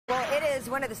Well, it is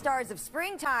one of the stars of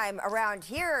springtime around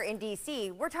here in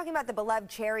D.C. We're talking about the beloved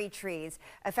cherry trees,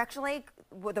 affectionately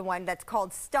the one that's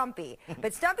called Stumpy.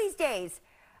 But Stumpy's days,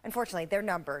 unfortunately, they're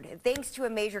numbered, thanks to a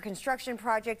major construction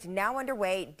project now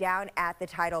underway down at the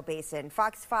Tidal Basin.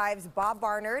 Fox 5's Bob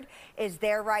Barnard is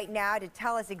there right now to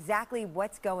tell us exactly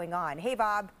what's going on. Hey,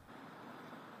 Bob.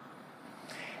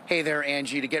 Hey there,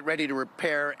 Angie. To get ready to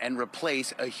repair and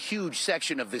replace a huge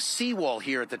section of the seawall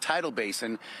here at the Tidal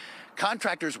Basin,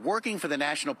 contractors working for the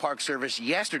National Park Service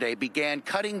yesterday began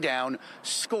cutting down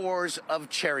scores of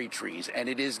cherry trees, and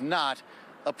it is not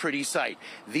a pretty sight.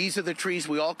 These are the trees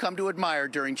we all come to admire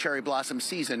during cherry blossom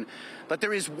season, but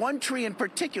there is one tree in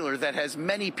particular that has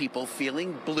many people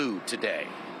feeling blue today.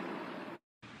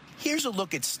 Here's a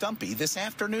look at Stumpy this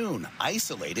afternoon,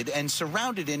 isolated and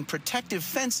surrounded in protective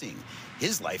fencing.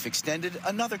 His life extended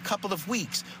another couple of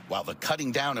weeks, while the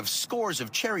cutting down of scores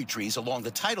of cherry trees along the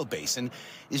Tidal Basin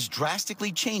is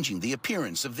drastically changing the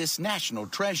appearance of this national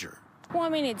treasure. Well, I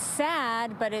mean, it's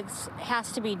sad, but it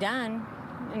has to be done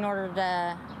in order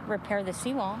to repair the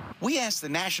seawall. We asked the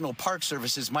National Park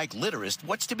Service's Mike Litterist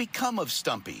what's to become of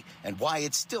Stumpy and why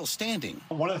it's still standing.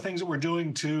 One of the things that we're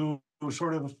doing to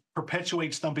sort of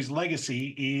perpetuate Stumpy's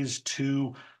legacy is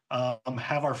to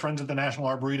have our friends at the National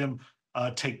Arboretum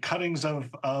take cuttings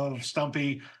of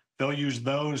Stumpy. They'll use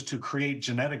those to create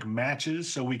genetic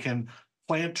matches so we can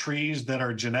plant trees that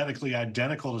are genetically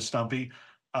identical to Stumpy.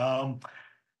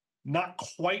 Not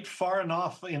quite far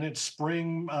enough in its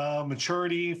spring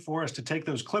maturity for us to take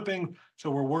those clippings,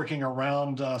 so we're working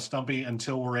around Stumpy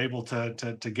until we're able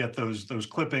to get those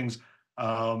clippings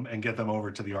and get them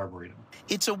over to the Arboretum.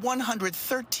 It's a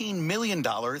 $113 million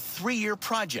three-year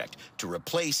project to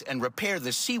replace and repair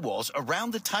the seawalls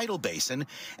around the Tidal Basin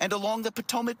and along the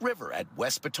Potomac River at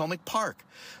West Potomac Park.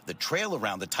 The trail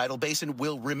around the Tidal Basin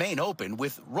will remain open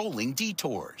with rolling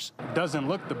detours. It doesn't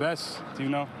look the best, you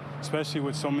know, especially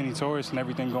with so many tourists and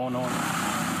everything going on.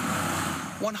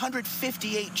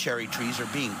 158 cherry trees are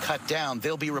being cut down.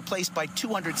 They'll be replaced by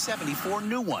 274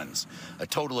 new ones. A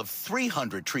total of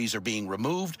 300 trees are being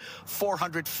removed.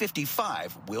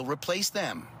 455 will replace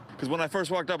them. Because when I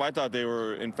first walked up, I thought they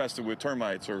were infested with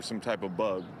termites or some type of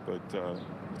bug, but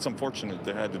it's unfortunate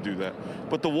they had to do that.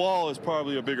 But the wall is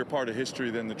probably a bigger part of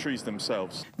history than the trees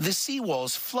themselves. The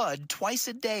seawalls flood twice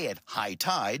a day at high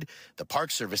tide. The Park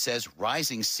Service says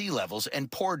rising sea levels and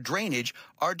poor drainage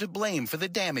are to blame for the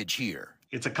damage here.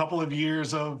 It's a couple of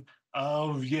years of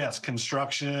yes,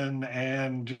 construction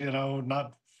and, you know,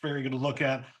 not very good to look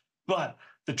at. But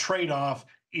the trade-off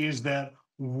is that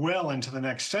well into the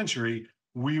next century,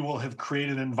 we will have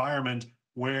created an environment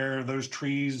where those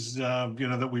trees,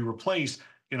 that we replace,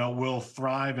 will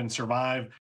thrive and survive.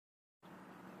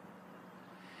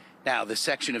 Now, the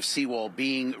section of seawall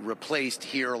being replaced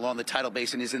here along the Tidal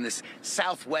Basin is in this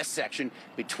southwest section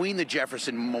between the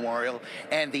Jefferson Memorial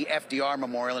and the FDR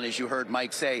Memorial. And as you heard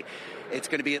Mike say, it's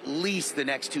going to be at least the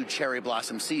next two cherry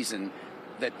blossom seasons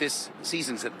that this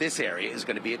area is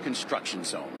going to be a construction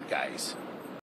zone, guys.